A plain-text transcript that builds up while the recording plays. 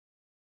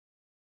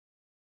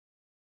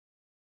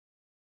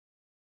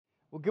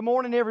Well, good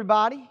morning,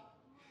 everybody.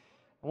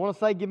 I want to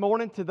say good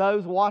morning to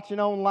those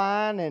watching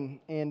online,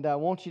 and I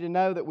want you to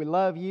know that we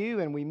love you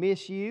and we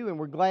miss you, and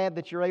we're glad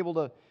that you're able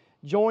to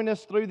join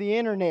us through the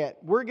internet.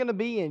 We're going to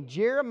be in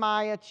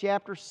Jeremiah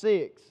chapter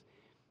 6.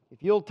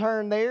 If you'll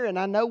turn there, and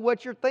I know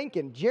what you're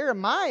thinking,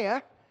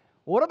 Jeremiah?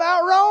 What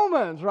about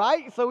Romans,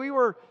 right? So we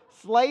were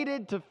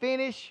slated to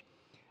finish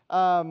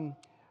a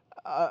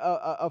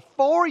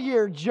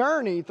 4-year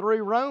journey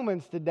through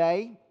Romans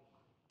today.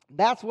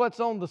 That's what's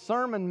on the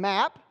sermon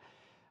map.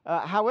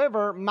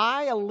 However,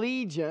 my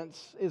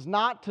allegiance is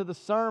not to the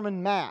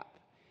sermon map.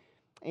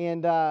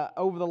 And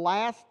over the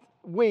last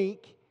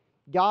week,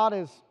 God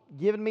has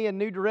given me a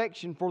new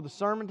direction for the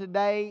sermon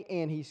today,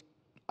 and He's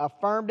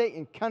affirmed it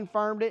and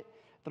confirmed it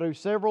through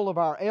several of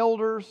our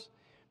elders.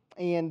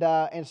 And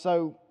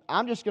so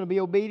I'm just going to be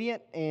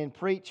obedient and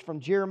preach from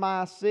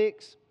Jeremiah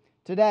 6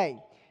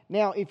 today.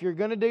 Now, if you're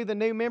going to do the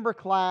new member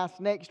class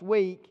next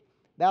week,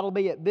 that'll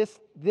be at this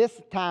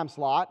time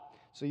slot.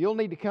 So you'll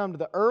need to come to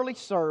the early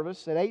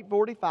service at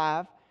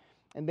 8:45,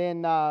 and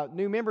then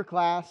new member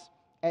class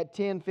at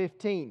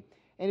 10:15.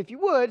 And if you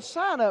would,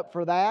 sign up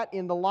for that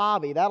in the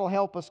lobby. That'll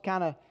help us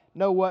kind of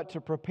know what to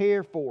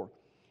prepare for.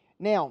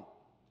 Now,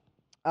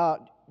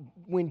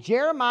 when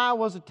Jeremiah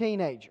was a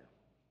teenager,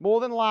 more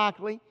than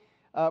likely,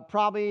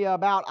 probably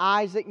about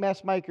Isaac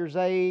Messmaker's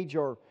age,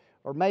 or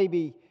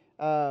maybe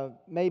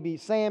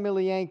Sam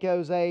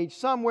Ilianko's age,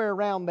 somewhere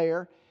around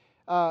there,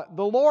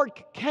 the Lord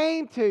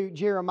came to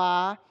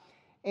Jeremiah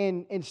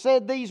and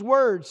said these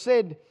words,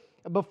 said,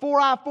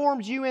 "Before I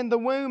formed you in the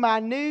womb,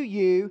 I knew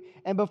you,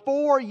 and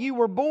before you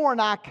were born,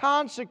 I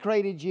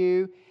consecrated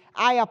you.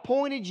 I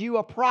appointed you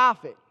a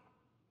prophet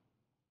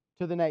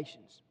to the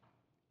nations."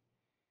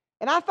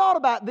 And I thought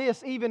about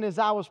this even as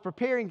I was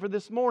preparing for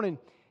this morning.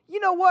 You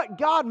know what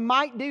God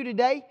might do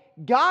today?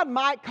 God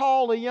might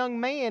call a young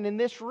man in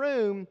this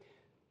room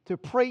to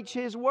preach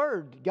His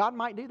Word. God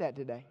might do that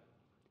today.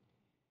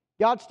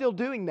 God's still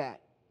doing that.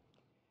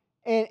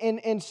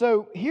 And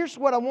so here's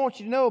what I want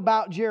you to know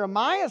about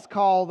Jeremiah's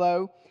call,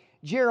 though.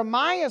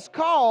 Jeremiah's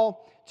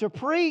call to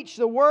preach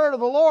the Word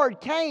of the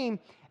Lord came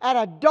at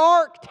a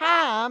dark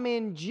time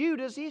in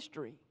Judah's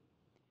history.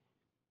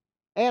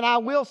 And I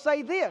will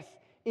say this,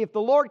 if the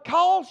Lord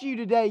calls you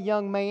today,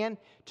 young man,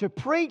 to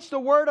preach the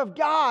Word of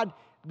God,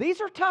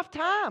 these are tough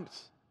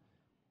times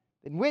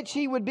in which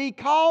He would be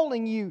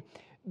calling you.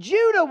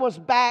 Judah was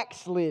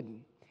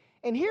backslidden.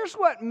 And here's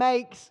what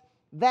makes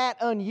that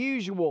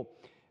unusual.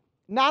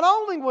 Not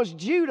only was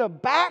Judah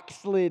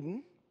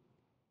backslidden,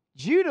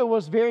 Judah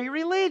was very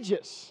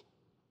religious.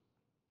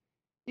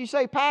 You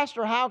say,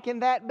 "Pastor, how can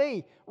that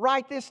be?"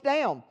 Write this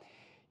down.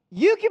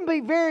 You can be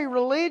very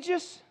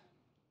religious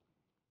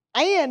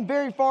and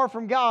very far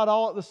from God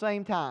all at the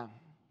same time.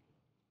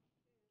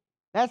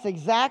 That's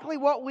exactly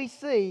what we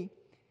see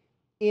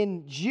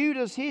in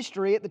Judah's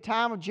history at the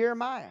time of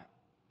Jeremiah.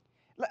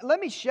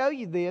 Let me show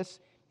you this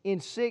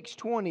in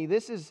 6:20.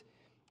 This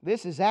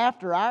is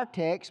after our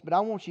text, but I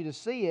want you to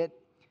see it.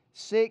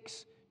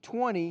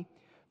 6:20.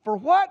 "For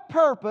what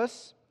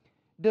purpose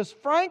does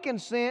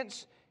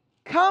frankincense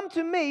come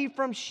to me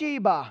from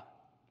Sheba,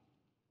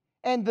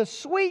 and the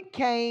sweet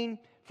cane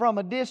from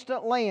a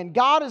distant land?"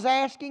 God is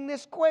asking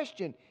this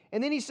question.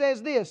 And then He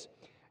says this,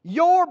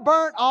 "Your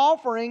burnt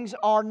offerings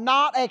are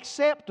not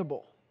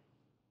acceptable.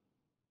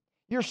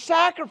 Your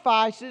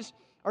sacrifices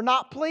are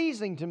not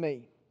pleasing to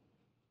me."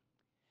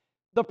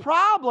 The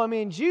problem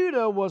in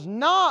Judah was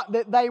not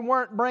that they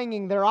weren't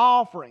bringing their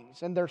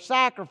offerings and their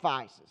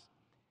sacrifices.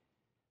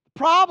 The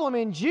problem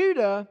in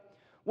Judah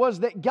was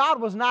that God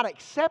was not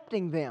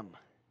accepting them.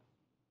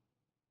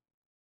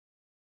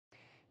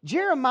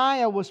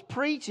 Jeremiah was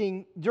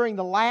preaching during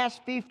the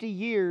last 50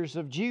 years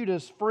of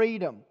Judah's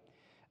freedom.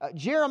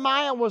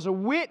 Jeremiah was a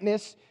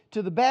witness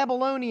to the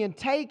Babylonian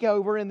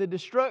takeover and the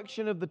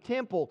destruction of the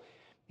temple.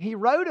 He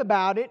wrote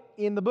about it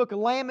in the book of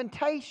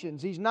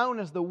Lamentations. He's known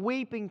as the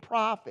weeping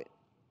prophet.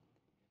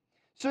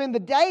 So in the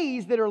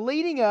days that are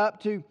leading up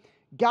to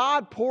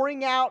God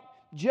pouring out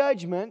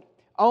judgment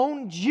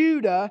on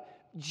Judah,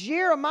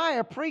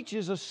 Jeremiah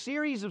preaches a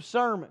series of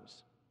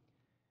sermons.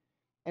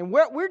 And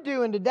what we're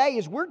doing today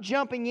is we're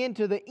jumping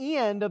into the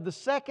end of the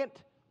second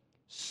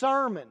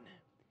sermon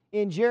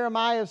in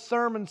Jeremiah's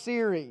sermon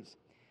series.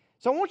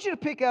 So I want you to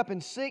pick up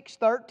in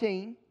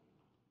 6:13.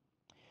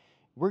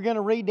 We're going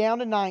to read down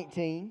to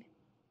 19.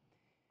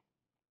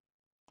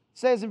 It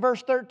says in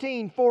verse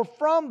 13, "For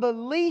from the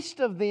least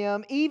of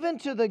them, even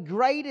to the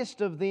greatest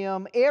of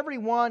them,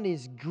 everyone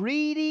is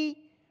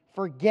greedy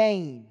for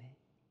gain.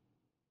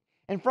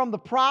 And from the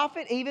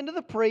prophet even to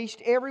the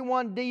priest,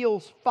 everyone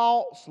deals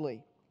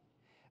falsely.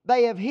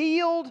 They have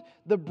healed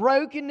the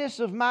brokenness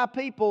of my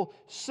people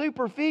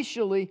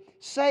superficially,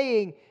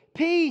 saying,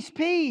 'Peace,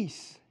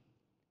 peace.'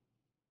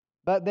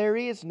 But there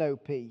is no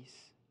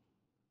peace.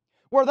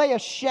 Were they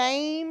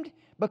ashamed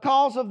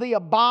because of the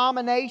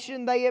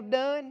abomination they have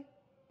done?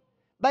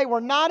 They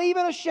were not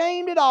even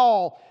ashamed at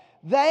all.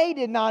 They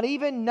did not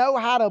even know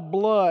how to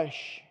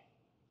blush.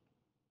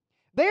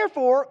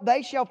 Therefore,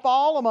 they shall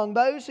fall among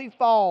those who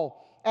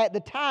fall, at the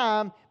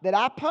time that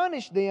I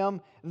punish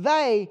them,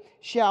 they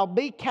shall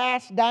be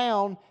cast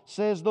down,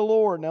 says the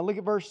Lord. Now look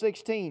at verse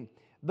 16.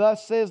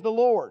 Thus says the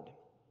Lord,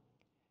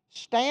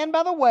 stand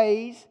by the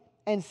ways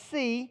and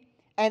see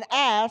and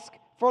ask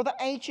for the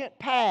ancient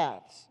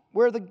paths,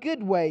 where the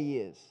good way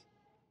is,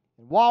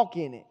 and walk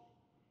in it,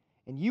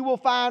 and you will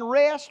find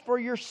rest for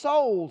your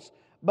souls.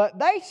 But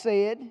they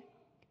said,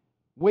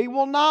 we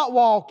will not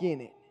walk in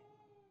it.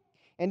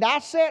 And I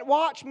set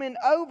watchmen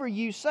over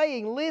you,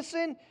 saying,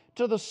 listen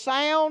to the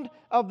sound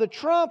of the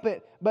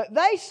trumpet. But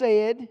they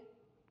said,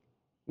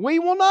 we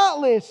will not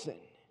listen.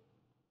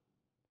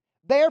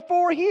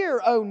 Therefore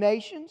hear, O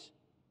nations,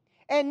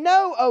 and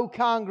know, O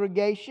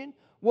congregation,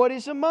 what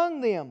is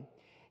among them.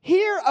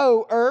 Hear,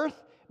 O earth,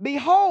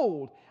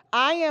 behold,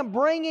 I am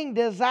bringing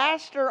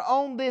disaster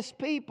on this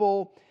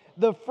people,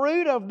 the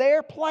fruit of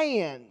their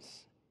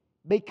plans,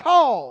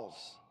 because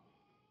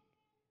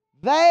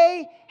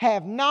they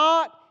have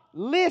not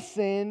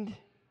listened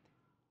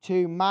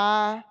to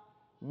my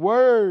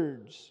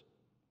words.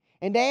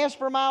 And as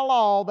for my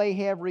law, they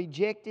have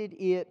rejected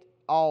it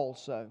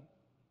also.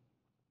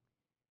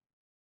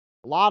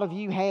 A lot of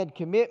you had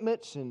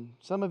commitments and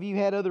some of you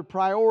had other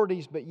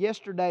priorities, but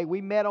yesterday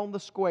we met on the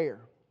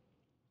square.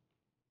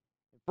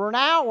 For an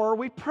hour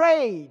we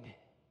prayed.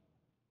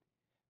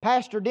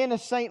 Pastor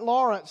Dennis St.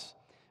 Lawrence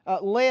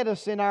led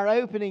us in our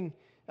opening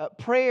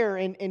prayer,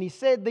 and he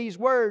said these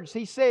words.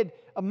 He said,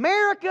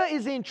 America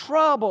is in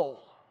trouble.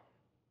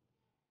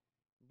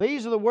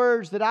 These are the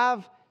words that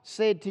I've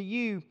said to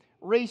you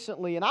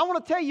recently. And I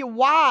want to tell you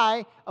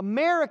why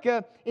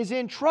America is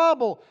in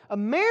trouble.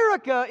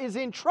 America is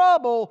in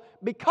trouble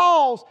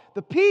because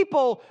the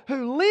people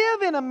who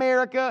live in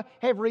America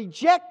have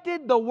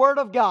rejected the Word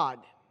of God.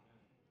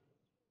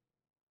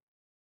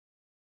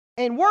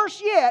 And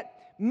worse yet,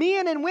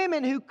 men and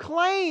women who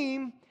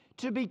claim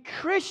to be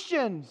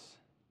Christians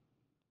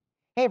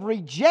have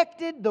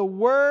rejected the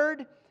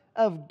Word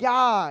of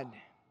God.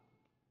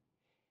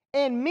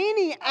 And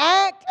many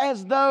act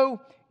as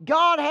though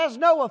God has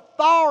no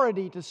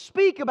authority to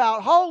speak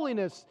about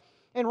holiness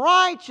and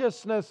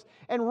righteousness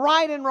and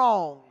right and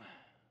wrong.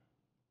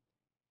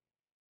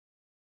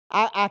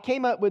 I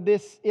came up with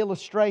this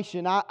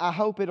illustration. I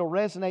hope it'll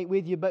resonate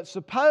with you. But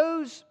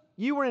suppose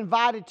you were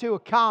invited to a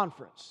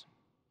conference.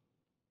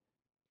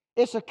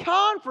 It's a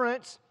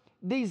conference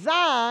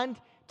designed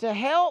to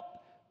help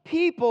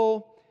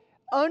people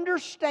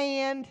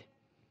understand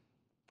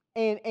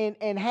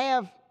and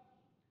have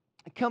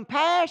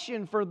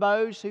compassion for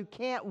those who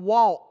can't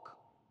walk,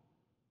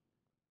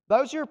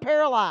 those who are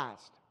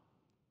paralyzed.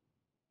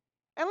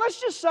 And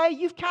let's just say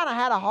you've kind of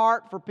had a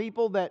heart for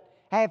people that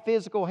have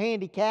physical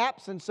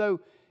handicaps, and so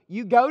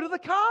you go to the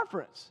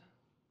conference.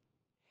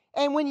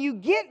 And when you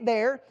get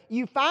there,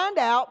 you find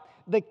out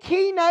the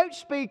keynote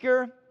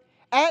speaker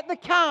at the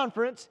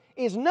conference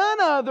is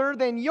none other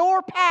than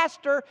your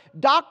pastor,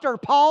 Dr.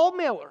 Paul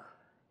Miller.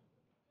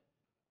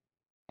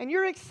 And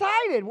you're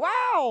excited.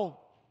 Wow,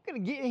 I'm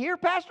going to get hear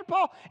Pastor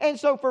Paul. And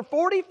so for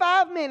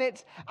 45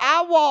 minutes,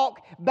 I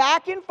walk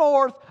back and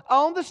forth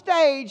on the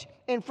stage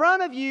in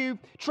front of you,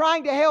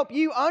 trying to help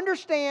you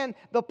understand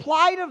the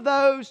plight of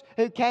those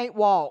who can't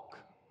walk.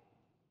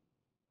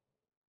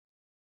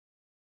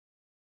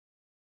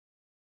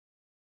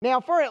 Now,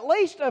 for at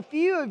least a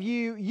few of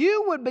you,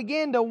 you would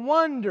begin to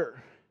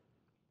wonder,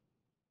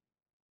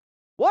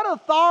 what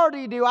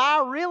authority do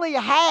I really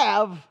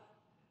have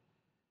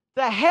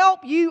to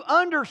help you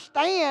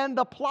understand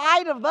the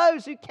plight of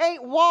those who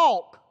can't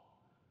walk?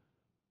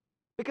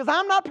 Because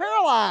I'm not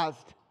paralyzed.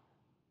 As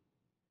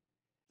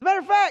a matter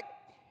of fact,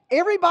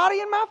 everybody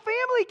in my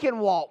family can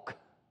walk.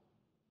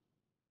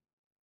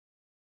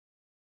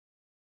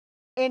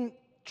 And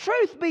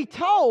truth be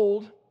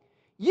told,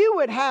 you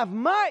would have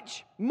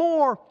much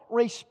more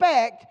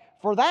respect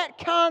for that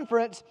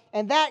conference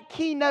and that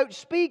keynote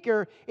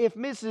speaker if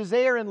Mrs.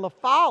 Erin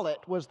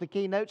LaFollette was the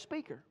keynote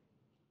speaker.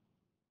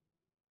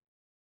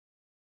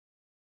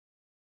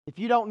 If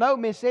you don't know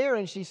Miss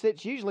Erin, she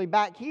sits usually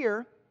back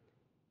here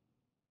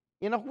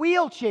in a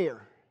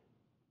wheelchair.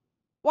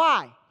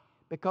 Why?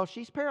 Because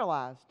she's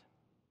paralyzed.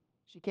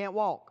 She can't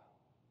walk.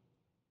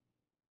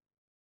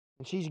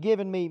 And she's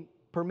given me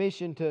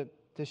permission to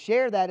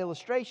share that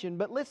illustration.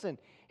 But listen,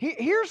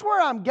 here's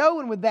where I'm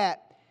going with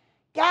that.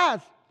 Guys,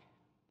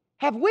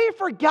 have we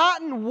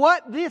forgotten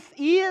what this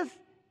is?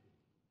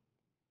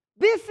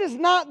 This is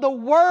not the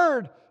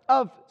word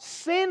of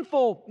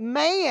sinful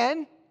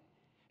man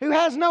who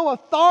has no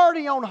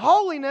authority on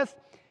holiness.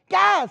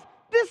 Guys,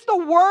 this is the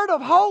word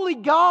of holy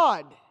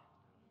God.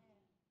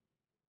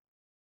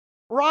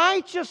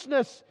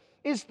 Righteousness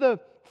is the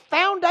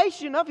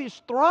foundation of His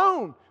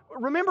throne.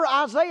 Remember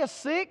Isaiah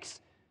 6?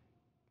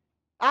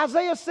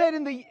 Isaiah said,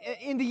 in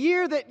the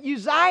year that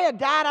Uzziah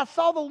died, I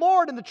saw the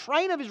Lord in the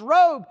train of His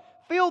robe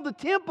filled the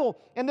temple,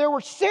 and there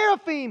were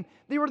seraphim.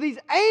 There were these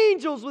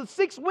angels with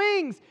 6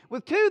 wings.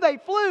 With 2 they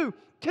flew,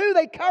 2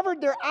 they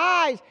covered their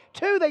eyes,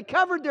 2 they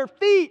covered their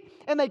feet,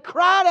 and they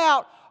cried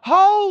out,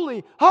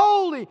 Holy,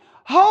 holy,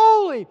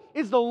 holy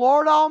is the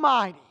Lord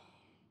Almighty.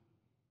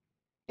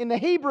 In the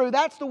Hebrew,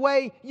 that's the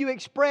way you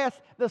express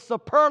the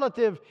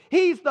superlative.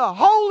 He's the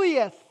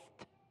holiest.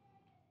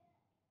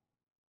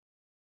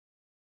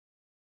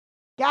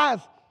 Guys,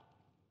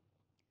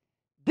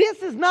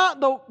 this is not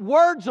the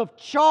words of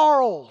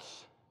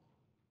Charles.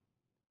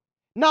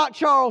 Not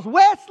Charles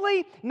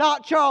Wesley,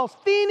 not Charles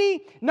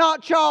Finney,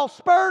 not Charles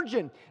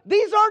Spurgeon.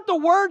 These aren't the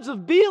words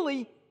of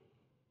Billy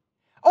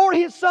or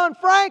his son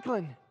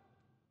Franklin.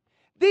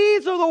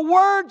 These are the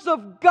words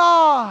of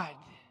God.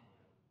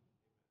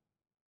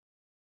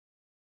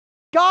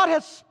 God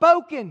has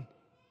spoken.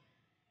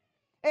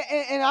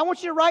 And I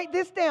want you to write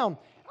this down.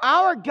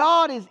 Our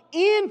God is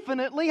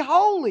infinitely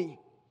holy.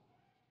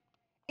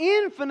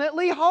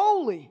 Infinitely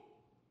holy.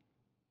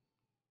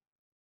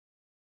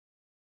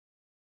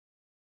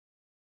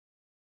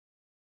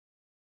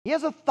 He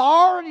has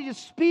authority to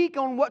speak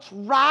on what's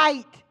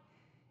right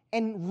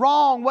and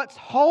wrong, what's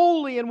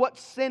holy and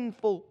what's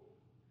sinful.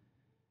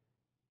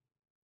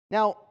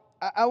 Now,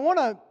 I want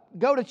to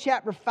go to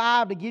chapter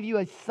 5 to give you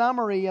a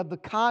summary of the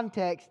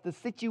context, the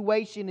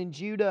situation in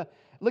Judah.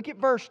 Look at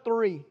verse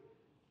 3,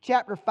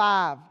 chapter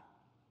 5.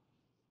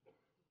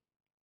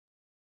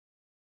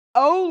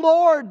 O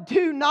Lord,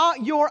 do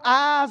not your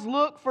eyes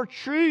look for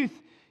truth?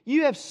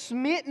 You have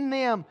smitten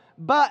them,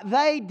 but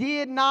they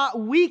did not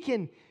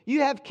weaken.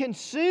 You have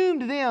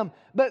consumed them,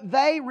 but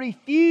they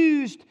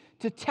refused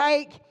to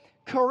take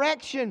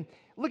correction.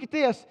 Look at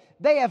this.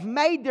 They have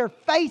made their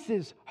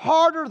faces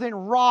harder than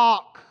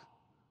rock.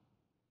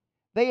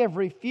 They have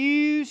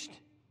refused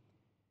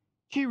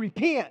to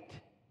repent.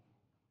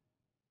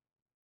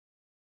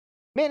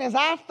 Man, as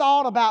I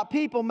thought about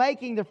people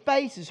making their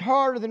faces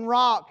harder than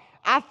rock,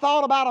 I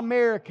thought about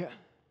America.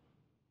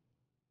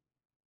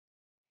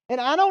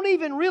 And I don't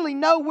even really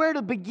know where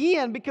to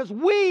begin because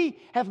we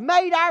have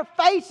made our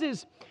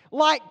faces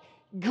like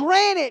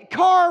granite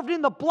carved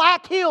in the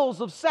Black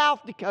Hills of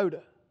South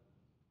Dakota.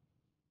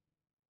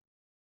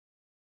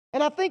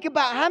 And I think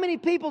about how many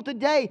people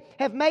today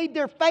have made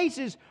their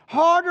faces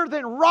harder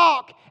than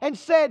rock and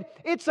said,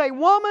 it's a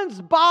woman's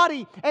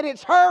body and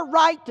it's her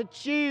right to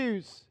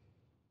choose.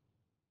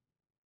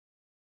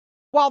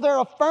 While they're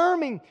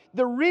affirming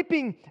the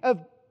ripping of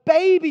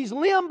babies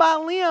limb by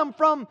limb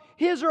from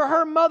his or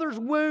her mother's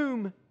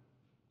womb.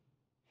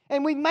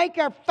 And we make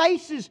our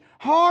faces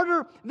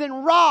harder than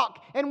rock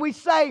and we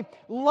say,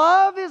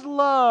 love is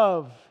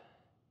love.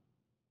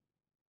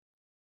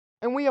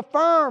 And we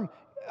affirm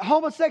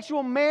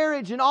homosexual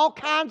marriage and all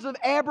kinds of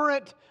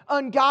aberrant,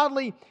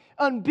 ungodly,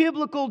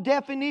 unbiblical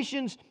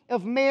definitions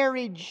of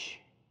marriage.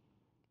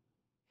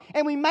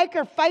 And we make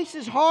our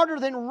faces harder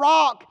than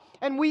rock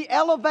and we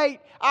elevate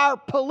our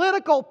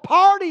political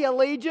party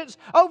allegiance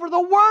over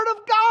the Word of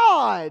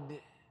God.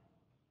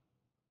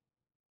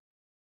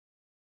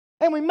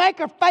 And we make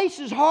our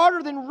faces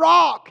harder than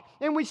rock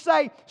and we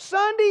say,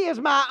 Sunday is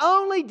my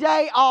only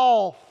day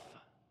off.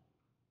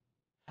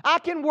 I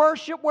can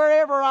worship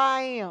wherever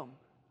I am.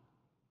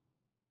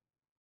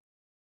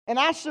 And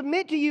I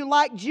submit to you,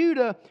 like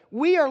Judah,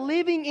 we are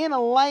living in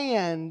a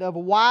land of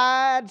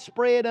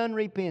widespread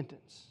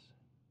unrepentance.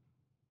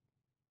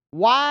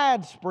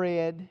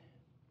 Widespread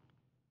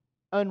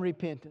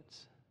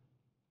unrepentance.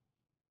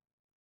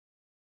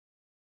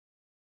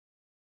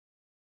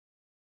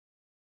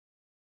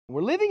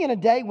 We're living in a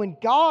day when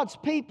God's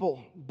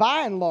people,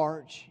 by and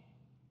large,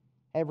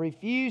 have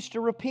refused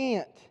to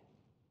repent.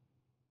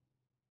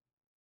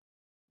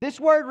 This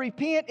word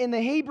repent in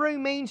the Hebrew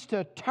means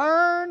to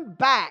turn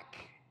back.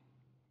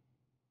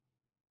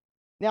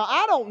 Now,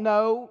 I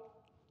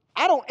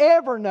don't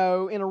ever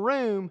know in a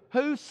room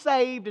who's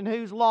saved and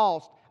who's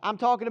lost. I'm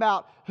talking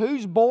about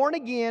who's born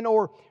again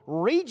or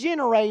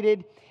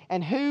regenerated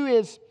and who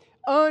is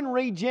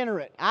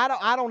unregenerate. I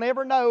don't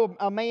ever know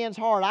a man's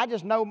heart. I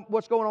just know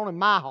what's going on in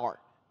my heart.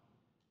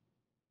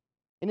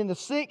 And in the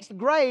 6th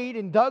grade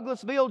in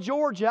Douglasville,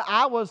 Georgia,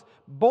 I was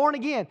born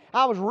again.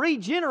 I was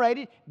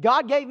regenerated.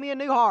 God gave me a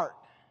new heart.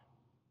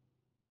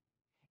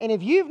 And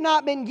if you've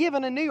not been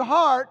given a new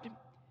heart,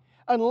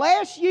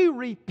 unless you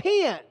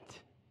repent,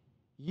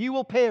 you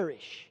will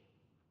perish.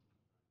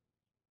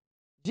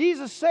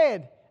 Jesus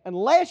said,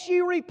 unless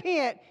you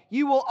repent,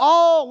 you will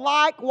all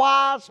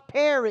likewise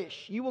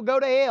perish. You will go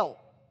to hell.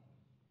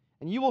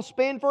 And you will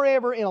spend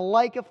forever in a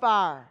lake of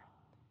fire.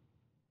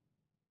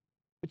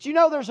 But you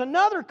know, there's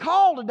another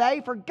call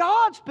today for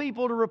God's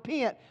people to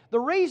repent. The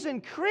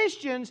reason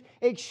Christians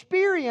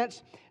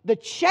experience the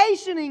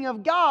chastening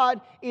of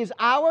God is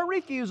our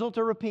refusal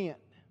to repent.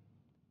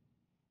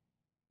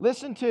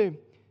 Listen to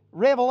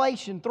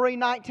Revelation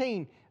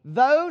 3:19.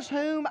 Those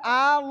whom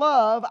I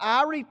love,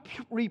 I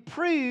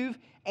reprove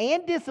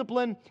and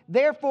discipline.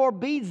 Therefore,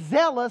 be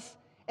zealous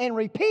and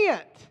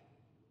repent.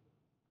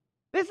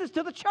 This is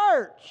to the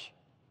church.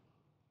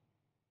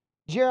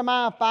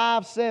 Jeremiah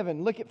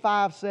 5:7. Look at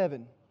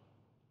 5:7.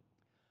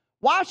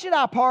 Why should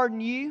I pardon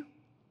you?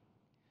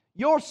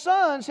 Your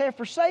sons have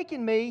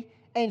forsaken me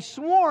and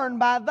sworn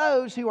by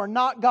those who are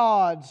not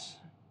gods.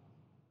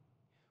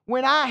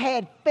 When I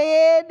had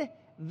fed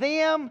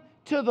them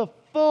to the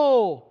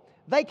full,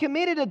 they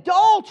committed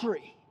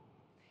adultery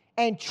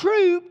and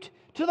trooped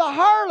to to the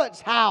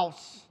harlot's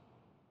house.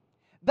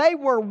 They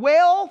were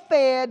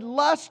well-fed,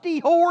 lusty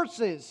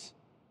horses,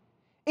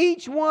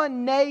 each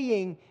one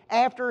neighing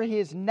after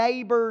his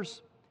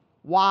neighbor's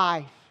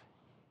wife.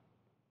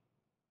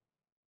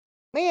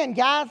 Man,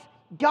 guys,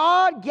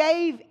 God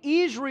gave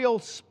Israel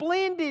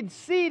splendid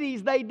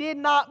cities they did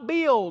not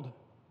build.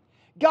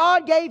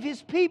 God gave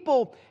His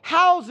people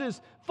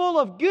houses full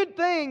of good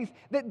things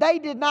that they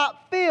did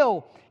not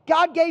fill.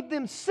 God gave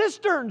them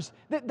cisterns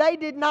that they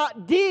did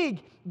not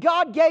dig.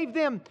 God gave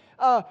them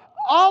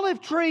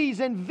olive trees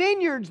and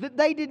vineyards that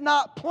they did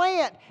not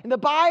plant. And the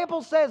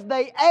Bible says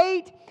they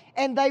ate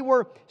and they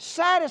were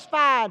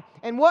satisfied.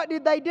 And what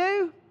did they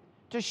do?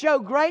 To show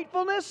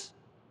gratefulness,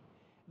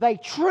 they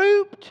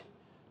trooped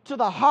to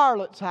the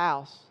harlot's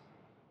house.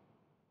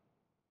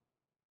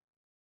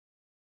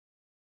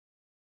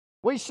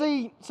 We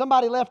see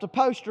somebody left a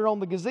poster on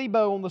the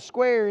gazebo on the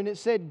square and it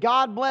said,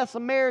 "God bless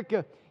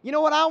America." You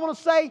know what I want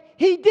to say?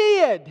 He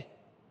did.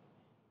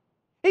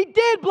 He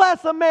did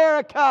bless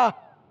America.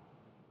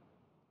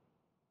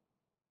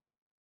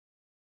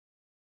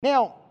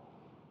 Now,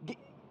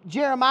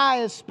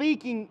 Jeremiah is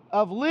speaking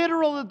of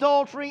literal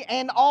adultery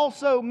and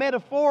also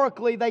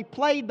metaphorically. They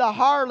played the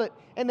harlot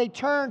and they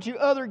turned to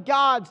other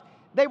gods.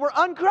 They were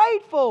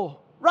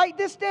ungrateful. Write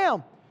this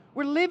down.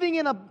 We're living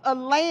in a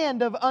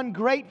land of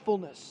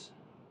ungratefulness.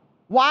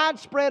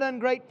 Widespread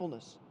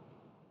ungratefulness.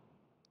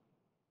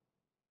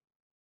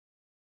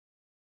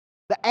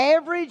 The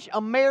average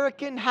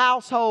American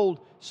household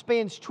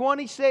spends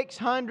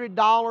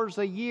 $2,600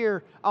 a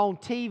year on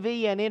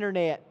TV and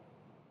internet.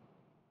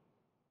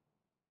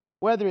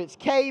 Whether it's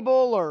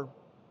cable or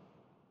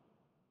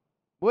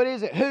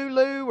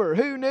Hulu or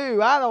who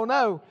knew, I don't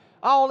know.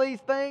 All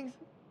these things.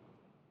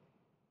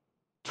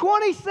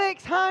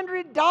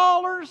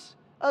 $2,600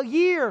 a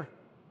year.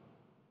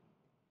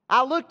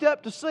 I looked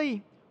up to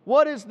see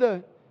what is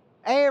the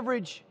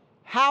average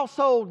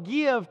household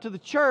give to the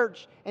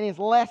church, and it's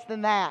less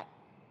than that.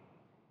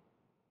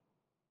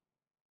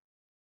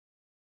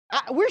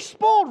 We're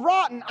spoiled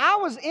rotten. I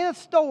was in a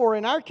store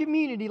in our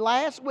community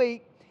last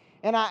week,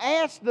 and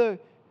I asked the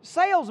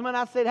salesman,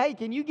 I said, "Hey,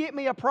 can you get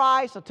me a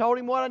price?" I told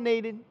him what I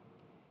needed.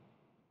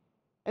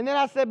 And then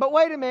I said, "But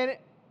wait a minute.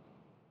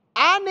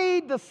 I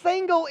need the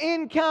single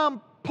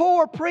income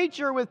poor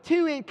preacher with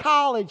 2 in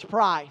college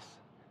price."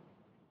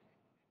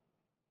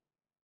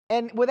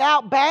 And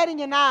without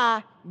batting an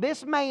eye,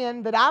 this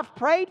man that I've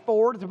prayed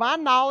for, to my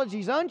knowledge,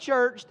 he's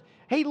unchurched,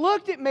 he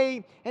looked at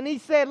me and he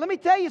said, "Let me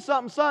tell you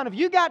something, son. If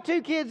you got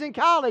 2 kids in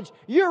college,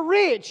 you're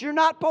rich, you're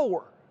not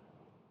poor."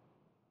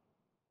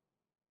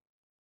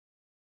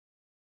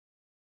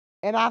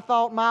 And I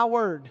thought, my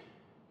word,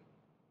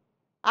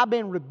 I've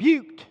been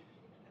rebuked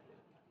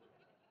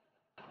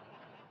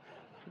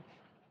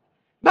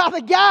by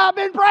the guy I've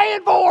been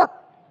praying for.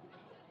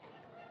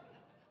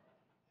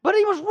 But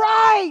he was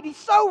right. He's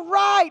so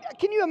right.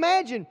 Can you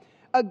imagine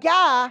a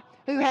guy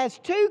who has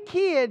 2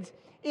 kids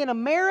in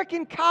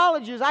American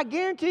colleges? I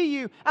guarantee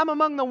you, I'm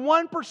among the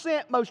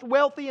 1% most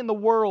wealthy in the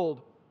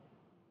world.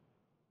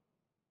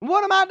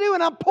 What am I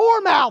doing? I'm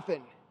poor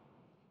mouthing.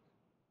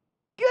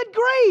 Good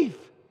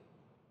grief.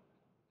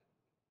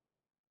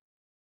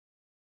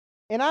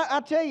 And I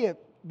tell you,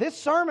 this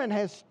sermon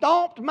has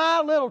stomped my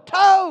little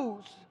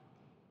toes.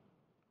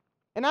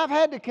 And I've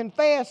had to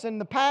confess,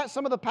 and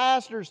some of the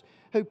pastors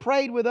who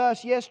prayed with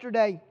us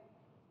yesterday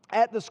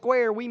at the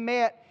square, we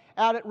met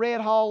out at Red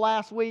Hall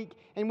last week,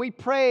 and we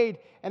prayed,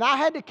 and I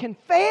had to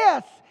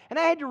confess, and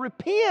I had to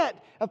repent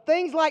of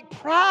things like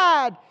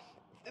pride,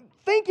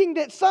 thinking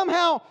that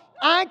somehow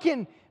I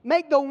can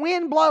make the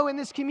wind blow in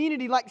this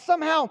community, like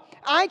somehow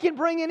I can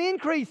bring an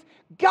increase.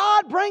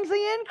 God brings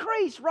the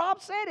increase.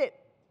 Rob said it.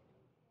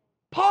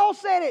 Paul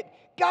said it.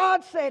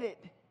 God said it.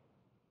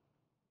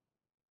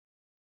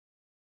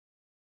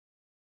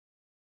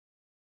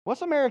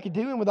 What's America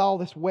doing with all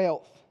this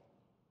wealth?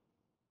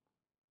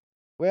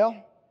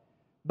 Well,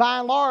 by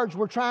and large,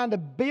 we're trying to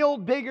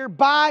build bigger,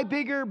 buy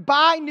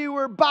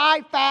newer,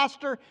 buy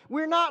faster.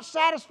 We're not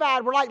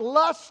satisfied. We're like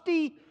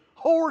lusty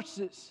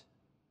horses.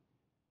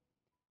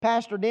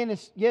 Pastor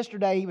Dennis,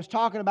 yesterday, he was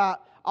talking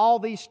about all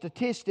these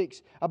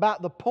statistics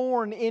about the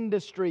porn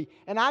industry.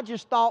 And I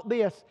just thought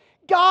this,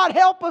 God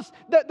help us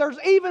that there's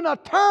even a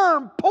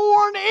term,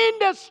 porn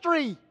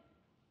industry.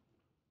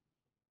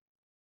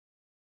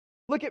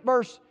 Look at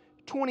verse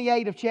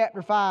 28 of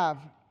chapter 5.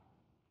 It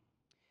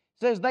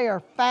says, "They are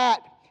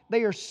fat,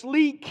 they are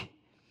sleek,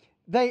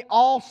 they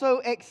also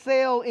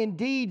excel in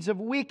deeds of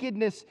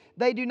wickedness.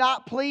 They do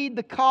not plead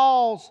the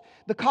cause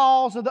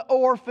of the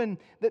orphan,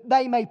 that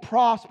they may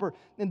prosper.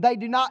 And they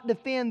do not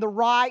defend the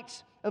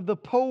rights of the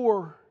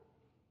poor."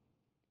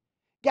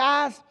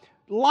 Guys,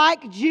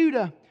 like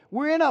Judah,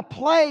 we're in a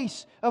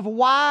place of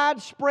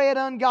widespread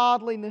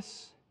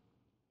ungodliness.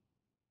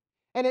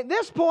 And at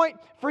this point,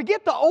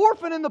 forget the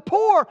orphan and the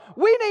poor.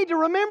 We need to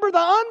remember the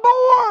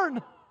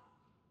unborn.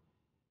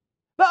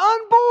 The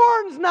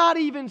unborn's not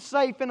even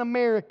safe in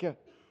America.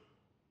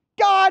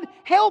 God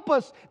help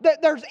us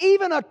that there's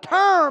even a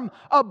term,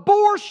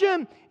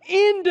 abortion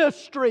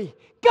industry.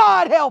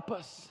 God help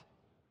us.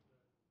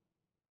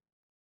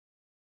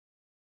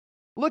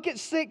 Look at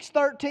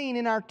 6:13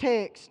 in our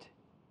text.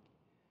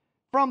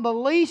 From the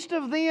least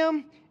of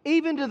them,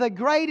 even to the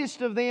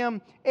greatest of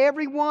them,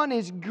 everyone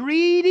is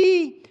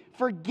greedy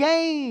for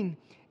gain.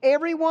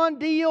 Everyone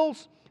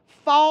deals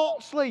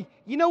falsely.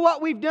 You know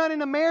what we've done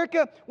in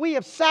America? We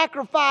have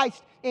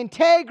sacrificed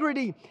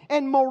integrity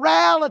and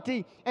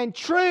morality and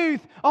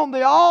truth on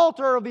the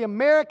altar of the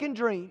American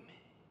dream.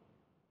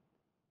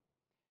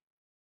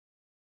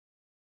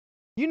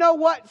 You know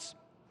what's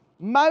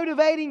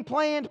motivating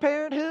Planned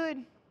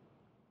Parenthood?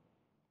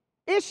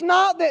 It's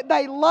not that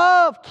they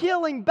love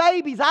killing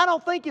babies. I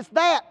don't think it's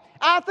that.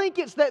 I think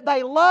it's that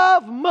they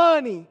love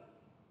money.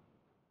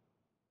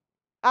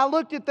 I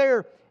looked at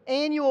their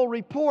annual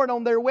report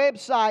on their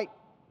website.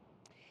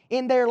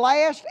 In their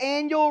last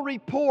annual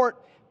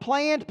report,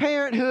 Planned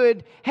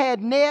Parenthood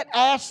had net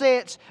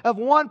assets of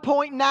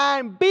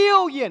 $1.9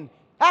 billion.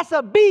 That's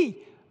a B,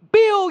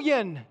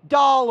 billion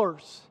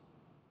dollars.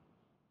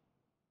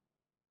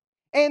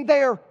 And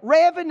their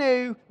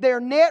revenue,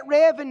 their net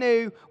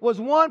revenue was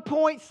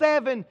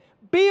 $1.7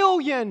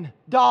 billion.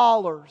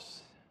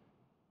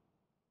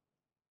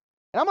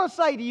 And I'm going to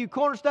say to you,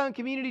 Cornerstone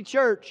Community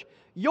Church,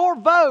 your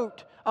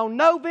vote on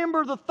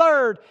November the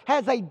 3rd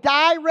has a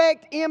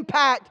direct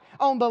impact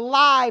on the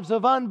lives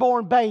of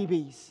unborn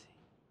babies.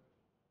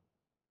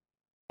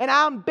 And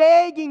I'm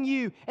begging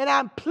you and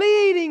I'm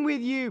pleading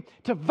with you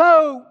to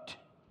vote.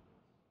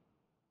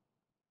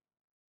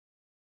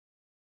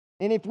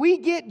 And if we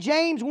get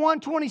James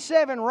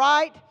 1:27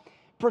 right,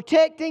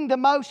 protecting the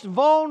most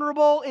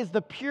vulnerable is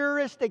the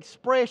purest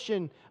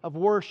expression of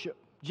worship.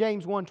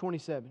 James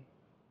 1:27.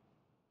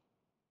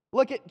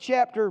 Look at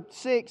chapter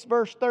 6,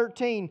 verse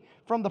 13.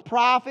 From the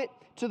prophet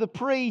to the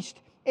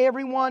priest,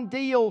 everyone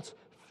deals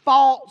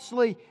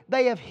falsely.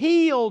 They have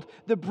healed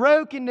the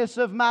brokenness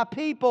of my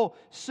people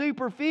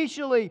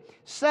superficially,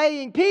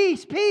 saying,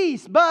 peace,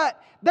 peace,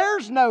 but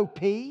there's no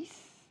peace.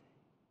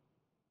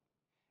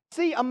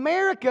 See,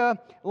 America,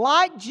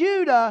 like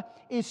Judah,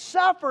 is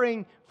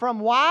suffering from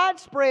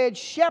widespread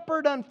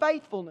shepherd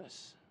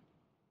unfaithfulness.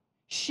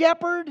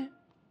 Shepherd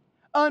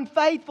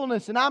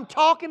unfaithfulness. And I'm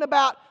talking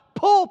about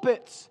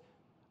pulpits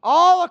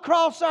all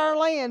across our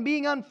land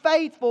being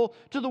unfaithful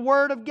to the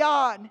Word of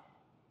God.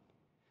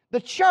 The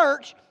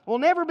church will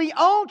never be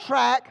on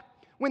track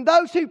when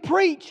those who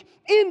preach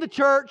in the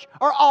church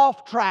are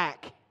off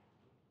track.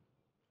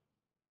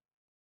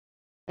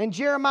 In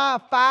Jeremiah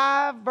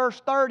 5, verse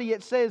 30,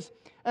 it says,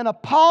 an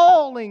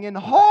appalling and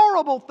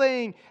horrible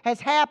thing has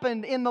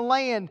happened in the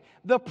land.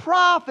 The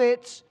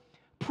prophets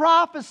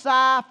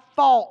prophesy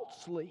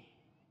falsely,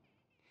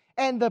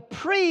 and the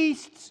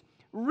priests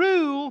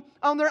rule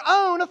on their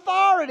own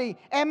authority,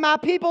 and my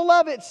people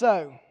love it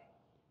so.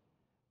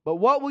 But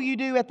what will you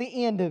do at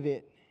the end of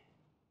it?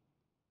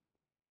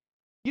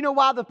 You know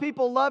why the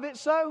people love it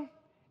so?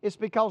 It's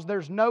because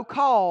there's no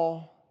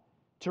call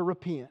to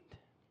repent.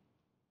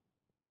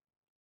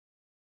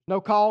 No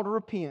call to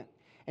repent.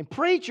 And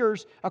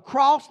preachers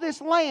across this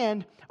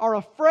land are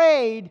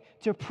afraid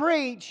to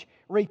preach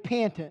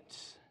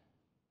repentance.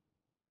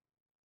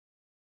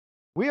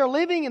 We are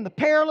living in the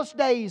perilous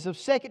days of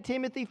 2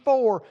 Timothy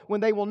 4 when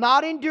they will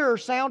not endure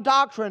sound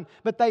doctrine,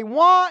 but they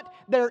want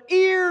their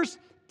ears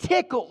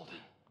tickled.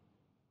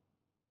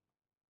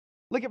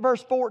 Look at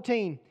verse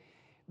 14.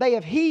 They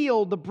have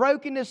healed the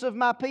brokenness of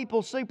my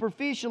people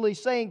superficially,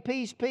 saying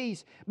peace,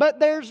 peace. But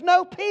there's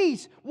no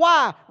peace.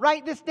 Why?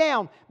 Write this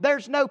down.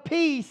 There's no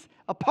peace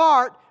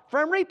apart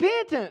from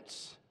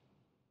repentance.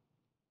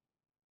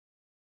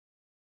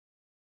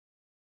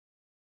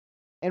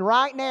 And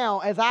right now,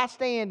 as I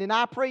stand and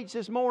I preach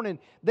this morning,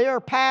 there are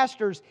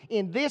pastors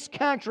in this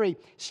country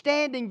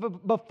standing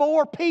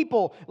before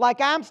people like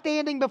I'm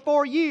standing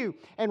before you.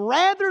 And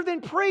rather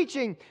than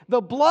preaching the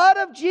blood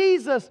of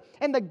Jesus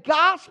and the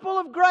gospel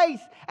of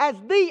grace as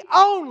the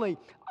only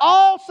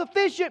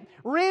all-sufficient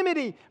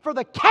remedy for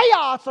the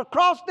chaos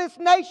across this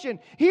nation,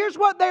 here's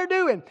what they're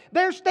doing.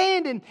 They're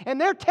standing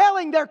and they're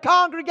telling their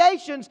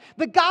congregations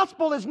the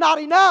gospel is not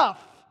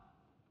enough.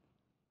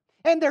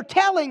 And they're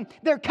telling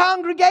their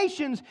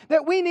congregations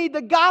that we need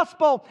the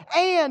gospel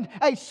and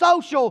a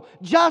social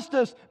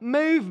justice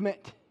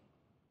movement.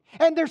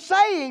 And they're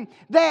saying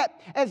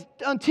that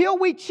until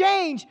we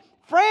change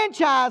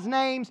franchise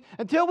names,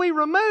 until we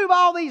remove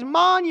all these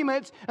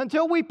monuments,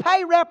 until we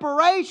pay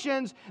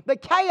reparations, the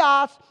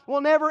chaos will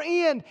never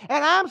end.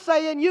 And I'm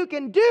saying you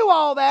can do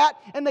all that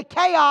and the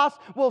chaos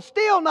will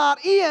still not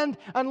end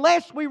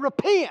unless we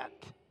repent.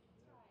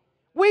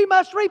 We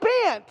must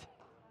repent.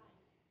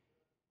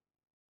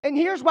 And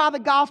here's why the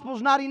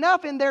gospel's not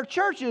enough in their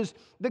churches.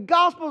 The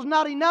gospel's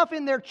not enough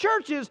in their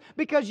churches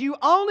because you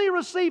only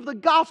receive the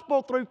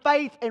gospel through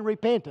faith and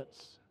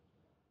repentance.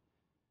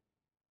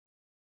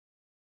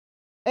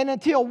 And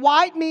until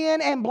white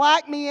men and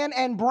black men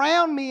and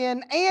brown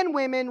men and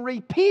women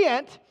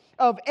repent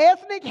of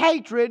ethnic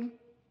hatred,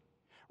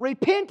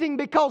 repenting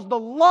because the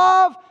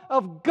love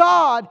of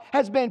God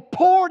has been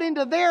poured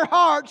into their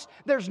hearts,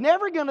 there's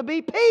never going to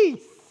be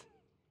peace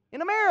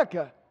in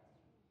America.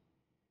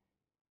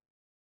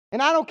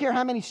 And I don't care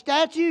how many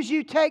statues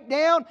you take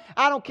down.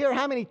 I don't care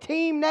how many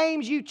team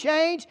names you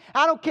change.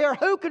 I don't care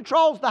who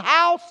controls the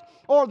House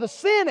or the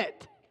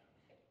Senate.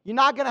 You're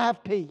not going to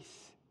have peace.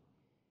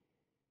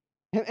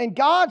 And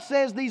God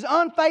says these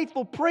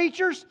unfaithful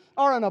preachers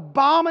are an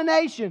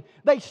abomination.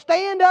 They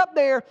stand up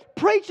there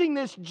preaching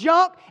this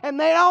junk and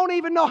they don't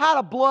even know how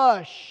to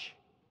blush.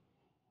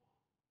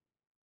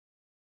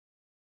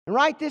 And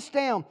write this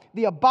down.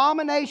 The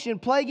abomination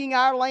plaguing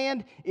our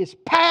land is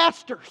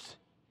pastors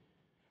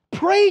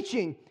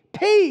preaching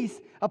peace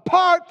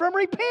apart from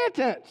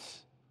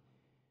repentance.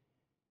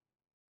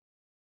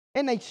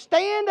 And they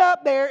stand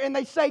up there and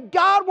they say,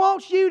 God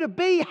wants you to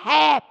be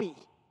happy.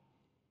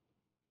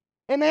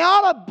 And they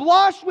ought to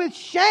blush with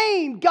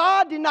shame.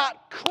 God did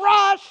not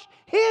crush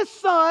His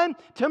Son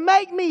to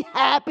make me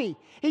happy.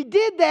 He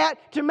did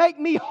that to make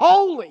me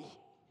holy.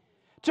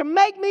 To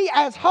make me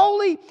as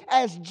holy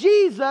as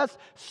Jesus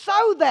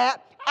so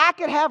that I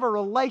could have a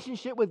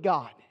relationship with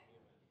God.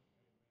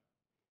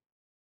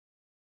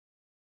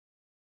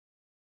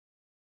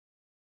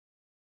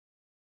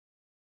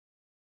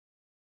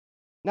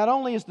 Not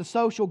only is the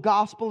social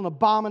gospel an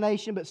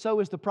abomination, but so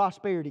is the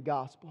prosperity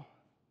gospel.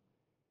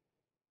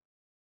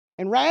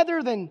 And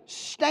rather than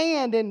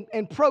stand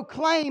and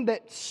proclaim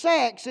that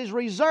sex is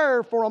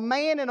reserved for a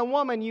man and a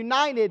woman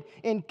united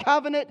in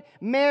covenant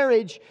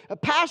marriage,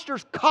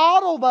 pastors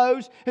coddle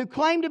those who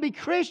claim to be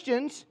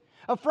Christians,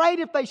 afraid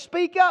if they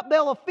speak up,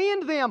 they'll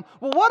offend them.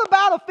 Well, what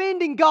about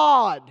offending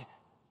God?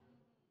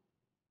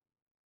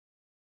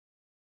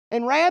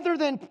 And rather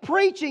than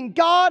preaching,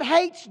 God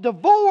hates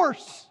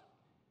divorce,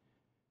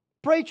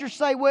 preachers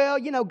say, well,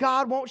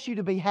 God wants you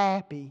to be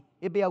happy.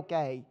 It'll be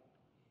okay.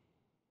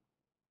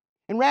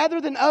 And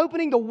rather than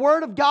opening the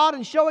Word of God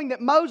and showing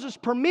that Moses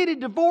permitted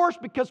divorce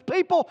because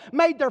people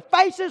made their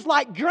faces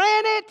like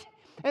granite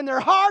and their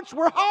hearts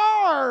were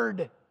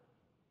hard.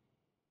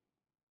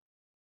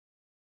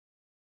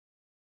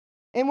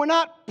 And we're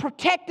not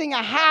protecting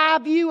a high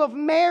view of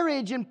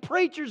marriage, and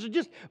preachers are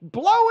just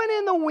blowing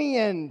in the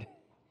wind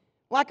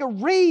like a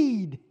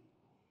reed,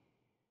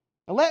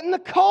 letting the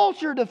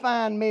culture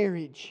define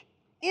marriage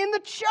in the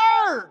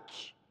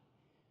church.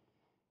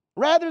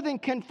 Rather than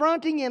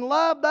confronting in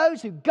love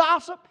those who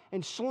gossip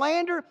and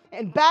slander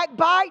and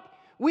backbite,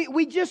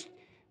 we just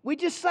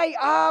say,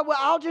 well,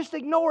 I'll just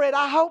ignore it.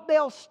 I hope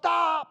they'll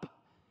stop.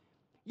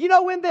 You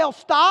know when they'll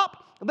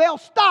stop? They'll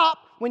stop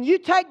when you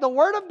take the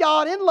Word of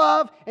God in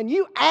love and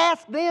you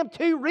ask them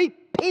to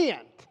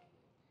repent.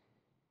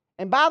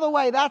 And by the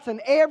way, that's an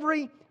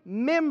every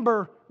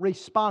member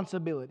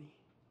responsibility.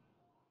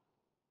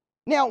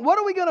 Now, what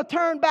are we going to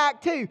turn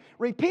back to?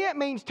 Repent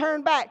means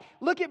turn back.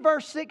 Look at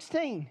verse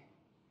 16.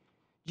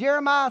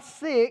 Jeremiah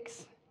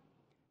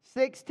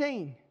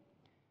 6:16.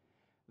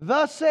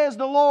 Thus says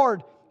the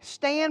Lord,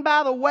 stand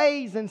by the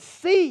ways and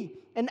see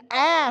and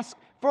ask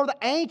for the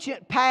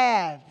ancient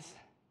paths,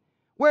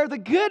 where the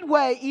good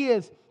way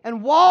is,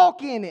 and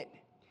walk in it,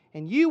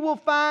 and you will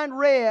find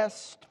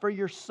rest for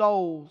your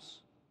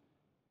souls.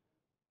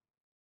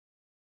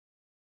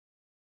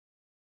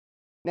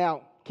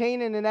 Now,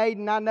 Kenan and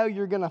Aiden, I know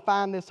you're going to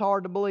find this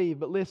hard to believe,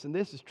 but listen,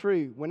 this is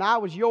true. When I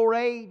was your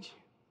age,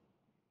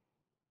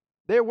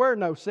 there were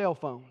no cell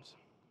phones.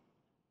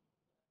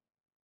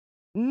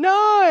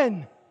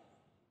 None.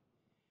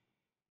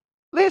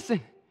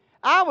 Listen,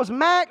 I was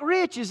Mac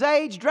Rich's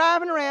age,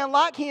 driving around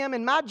like him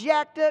in my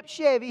jacked up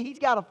Chevy. He's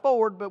got a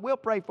Ford, but we'll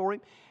pray for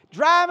him.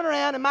 Driving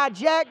around in my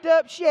jacked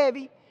up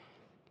Chevy.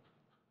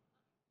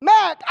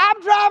 Mac,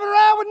 I'm driving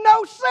around with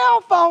no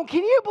cell phone.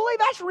 Can you believe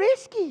that's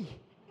risky?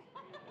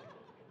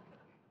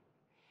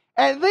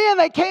 And then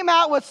they came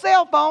out with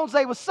cell phones.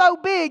 They were so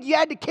big you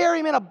had to carry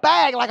them in a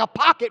bag like a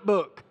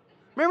pocketbook.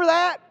 Remember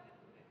that?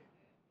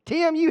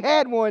 Tim, you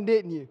had one,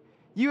 didn't you?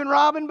 You and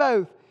Robin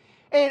both.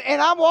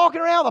 And I'm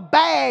walking around with a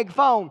bag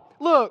phone.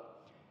 Look,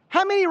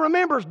 how many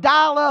remembers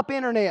dial-up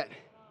internet?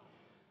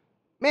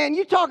 Man,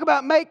 you talk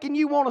about making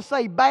you want to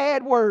say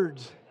bad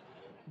words.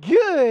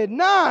 Good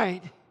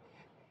night.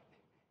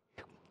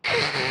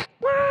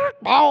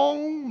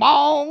 Bong,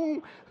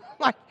 bong.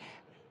 Like,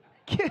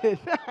 good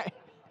night.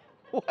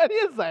 What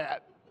is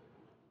that?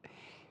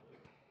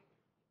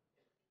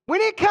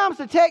 When it comes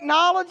to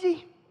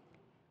technology,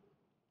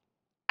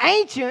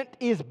 ancient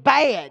is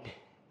bad.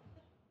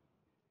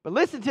 But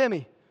listen to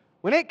me.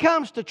 When it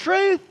comes to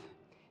truth,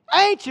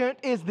 ancient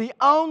is the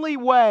only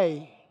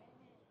way.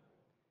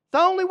 It's the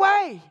only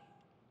way.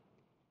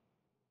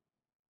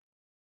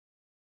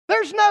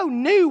 There's no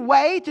new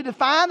way to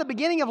define the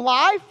beginning of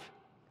life.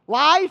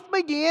 Life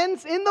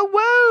begins in the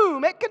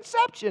womb at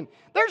conception.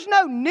 There's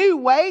no new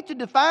way to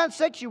define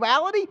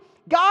sexuality.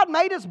 God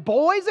made us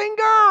boys and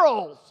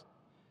girls.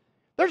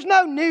 There's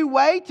no new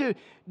way to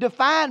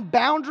define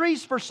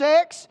boundaries for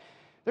sex.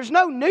 There's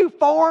no new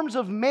forms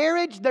of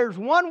marriage. There's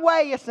one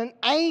way. It's an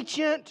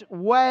ancient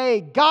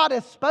way. God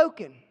has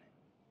spoken.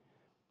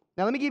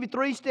 Now let me give you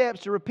 3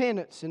 steps to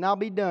repentance and I'll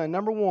be done.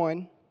 Number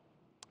 1,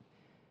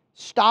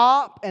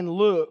 stop and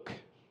look.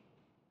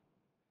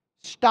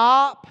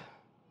 Stop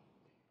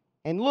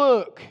and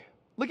look.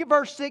 Look at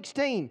verse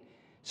 16.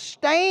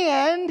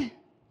 stand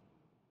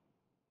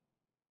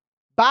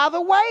by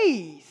the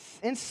ways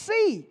and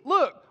see.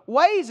 Look,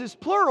 ways is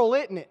plural,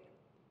 isn't it?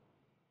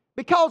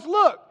 Because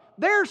look,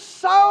 there's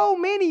so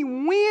many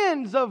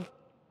winds of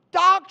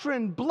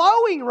doctrine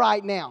blowing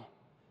right now.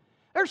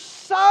 There's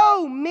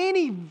so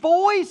many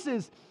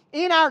voices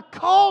in our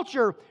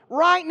culture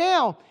right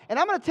now. And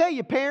I'm going to tell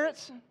you,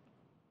 parents,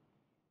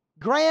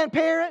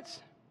 grandparents,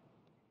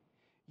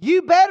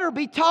 you better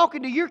be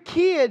talking to your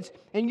kids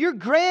and your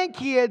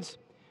grandkids,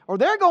 or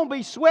they're going to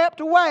be swept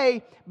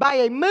away by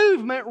a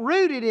movement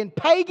rooted in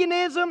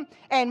paganism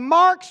and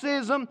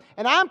Marxism.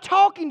 And I'm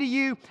talking to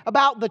you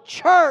about the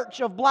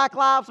church of Black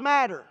Lives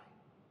Matter.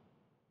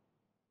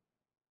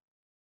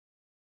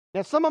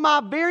 Now, some of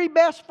my very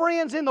best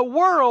friends in the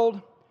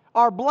world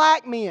are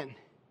black men.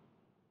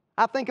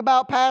 I think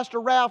about Pastor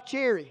Ralph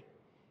Cherry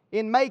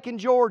in Macon,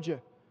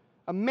 Georgia,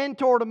 a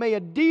mentor to me, a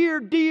dear,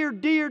 dear,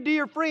 dear,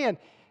 dear friend.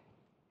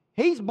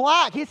 He's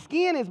black. His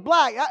skin is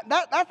black.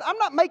 I'm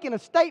not making a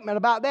statement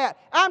about that.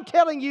 I'm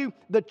telling you,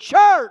 the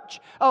church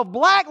of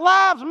Black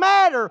Lives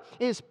Matter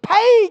is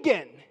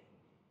pagan.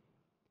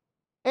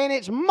 And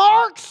it's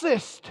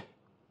Marxist.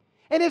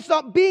 And it's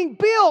being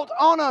built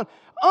on an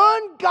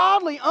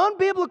ungodly,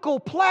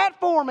 unbiblical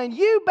platform. And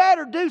you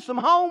better do some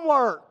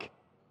homework.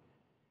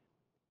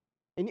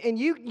 And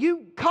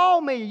you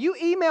call me, you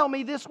email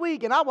me this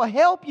week, and I will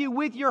help you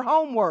with your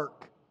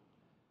homework.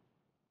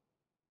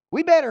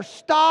 We better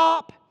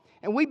stop.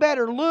 And we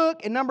better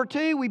look. And number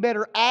two, we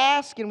better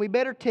ask and we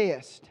better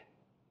test.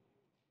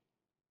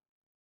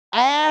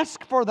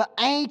 Ask for the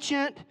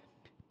ancient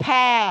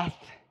path.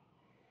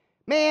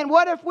 Man,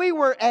 what if we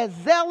were as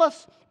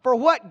zealous for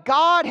what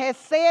God has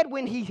said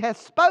when He has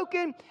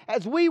spoken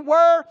as we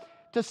were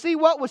to see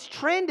what was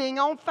trending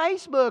on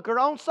Facebook or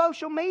on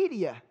social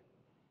media?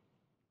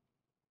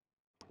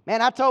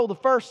 Man, I told the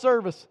first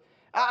service,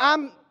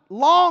 I'm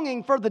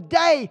longing for the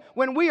day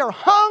when we are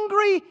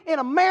hungry in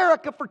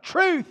America for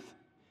truth.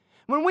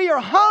 When we are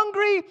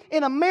hungry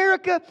in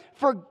America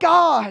for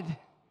God.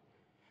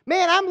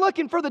 Man, I'm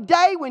looking for the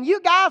day when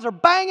you guys are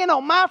banging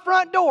on my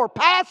front door.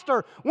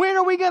 Pastor, when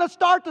are we going to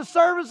start the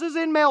services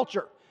in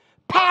Melcher?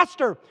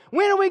 Pastor,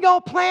 when are we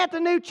going to plant a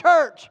new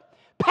church?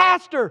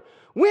 Pastor,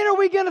 when are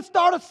we going to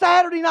start a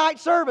Saturday night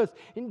service?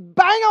 And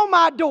bang on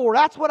my door.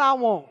 That's what I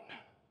want.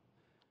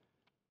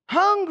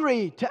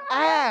 Hungry to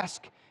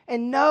ask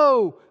and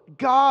know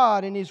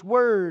God and His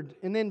Word.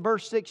 And then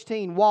verse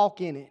 16,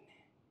 walk in it.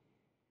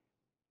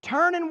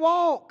 Turn and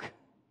walk.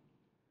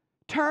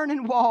 Turn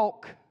and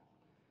walk.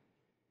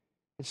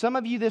 And some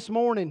of you this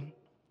morning,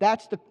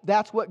 that's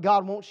what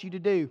God wants you to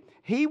do.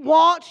 He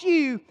wants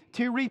you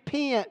to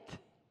repent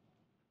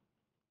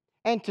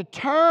and to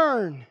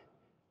turn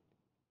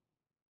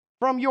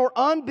from your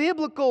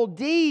unbiblical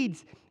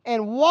deeds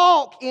and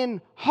walk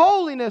in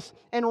holiness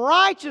and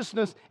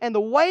righteousness and the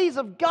ways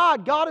of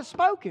God. God has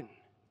spoken.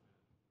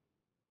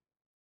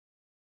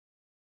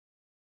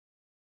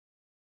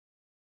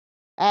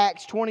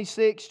 Acts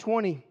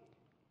 26:20.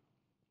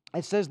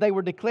 It says they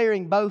were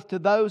declaring both to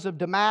those of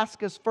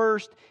Damascus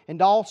first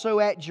and also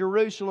at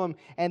Jerusalem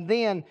and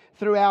then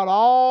throughout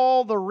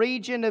all the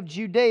region of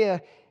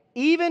Judea,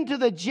 even to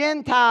the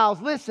Gentiles,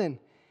 listen,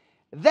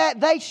 that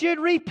they should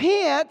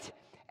repent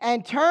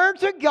and turn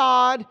to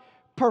God,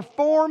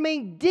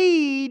 performing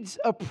deeds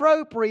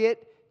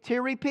appropriate to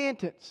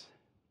repentance.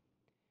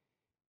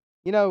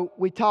 You know,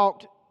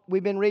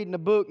 we've been reading a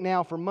book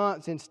now for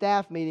months in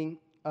staff meeting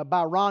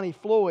by Ronnie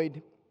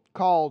Floyd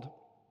called,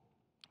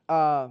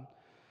 it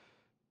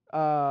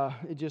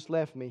just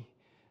left me.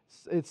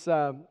 It's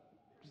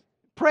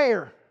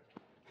Prayer.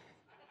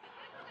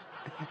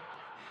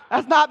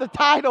 That's not the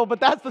title,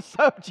 but that's the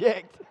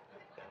subject.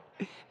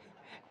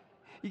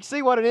 You can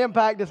see what an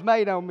impact it's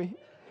made on me.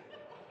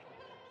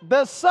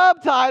 The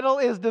subtitle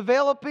is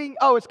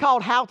it's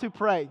called How to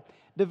Pray.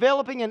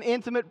 Developing an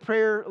Intimate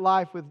Prayer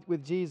Life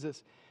with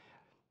Jesus.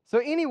 So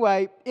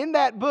anyway, in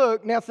that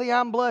book, now see,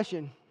 I'm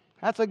blushing.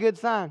 That's a good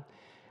sign.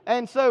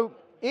 And so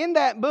in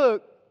that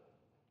book,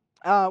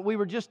 we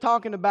were just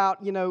talking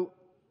about,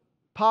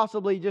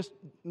 possibly just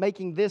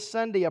making this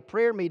Sunday a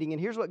prayer meeting. And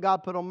here's what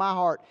God put on my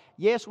heart.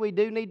 Yes, we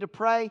do need to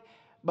pray,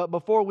 but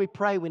before we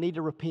pray, we need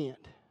to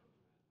repent.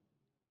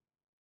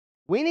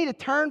 We need to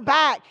turn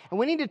back, and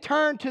we need to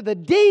turn to the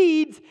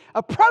deeds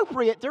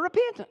appropriate to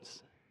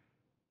repentance.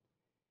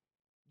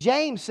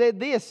 James said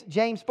this,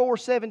 James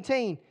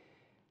 4:17,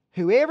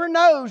 whoever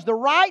knows the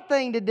right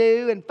thing to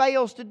do and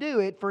fails to do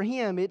it, for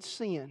him it's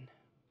sin.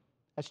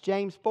 That's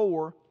James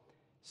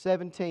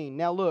 4:17.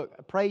 Now look,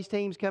 a praise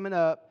team's coming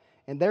up,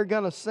 and they're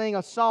going to sing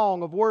a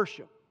song of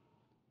worship.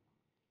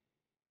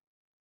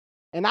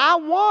 And I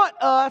want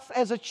us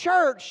as a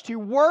church to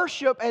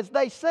worship as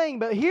they sing,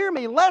 but hear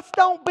me, let's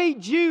don't be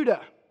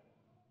Judah.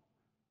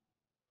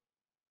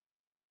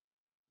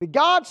 But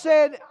God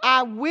said,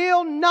 I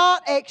will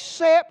not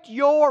accept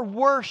your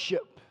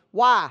worship.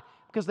 Why?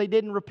 Because they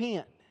didn't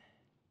repent.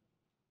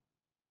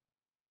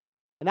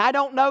 And I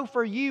don't know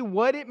for you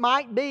what it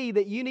might be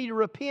that you need to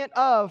repent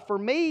of. For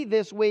me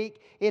this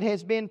week, it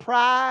has been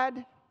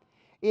pride.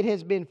 It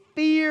has been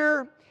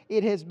fear.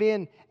 It has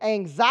been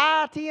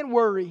anxiety and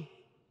worry.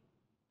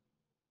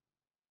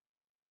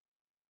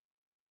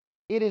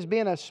 It has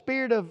been a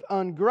spirit of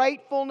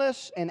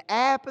ungratefulness and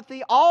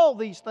apathy. All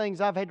these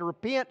things I've had to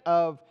repent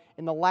of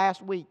in the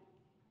last week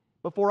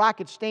before I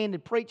could stand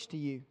and preach to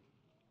you.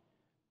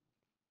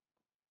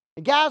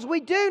 And guys,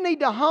 we do need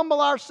to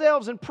humble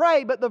ourselves and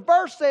pray, but the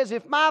verse says,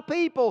 if my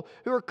people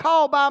who are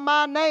called by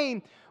my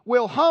name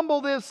will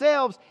humble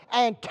themselves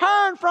and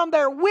turn from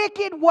their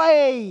wicked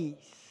ways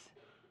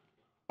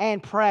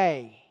and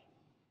pray,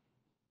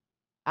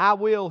 I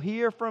will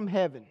hear from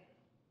heaven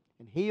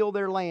and heal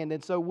their land.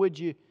 And so would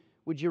you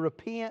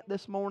repent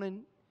this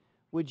morning?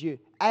 Would you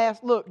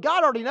ask? Look,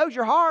 God already knows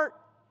your heart.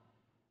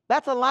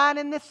 That's a line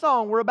in this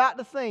song we're about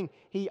to sing.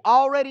 He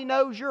already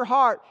knows your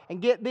heart.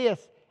 And get this,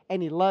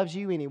 and He loves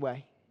you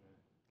anyway.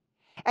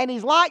 And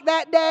He's like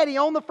that daddy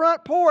on the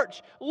front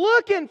porch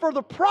looking for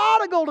the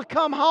prodigal to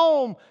come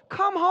home.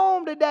 Come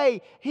home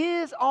today.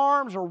 His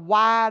arms are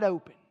wide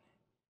open.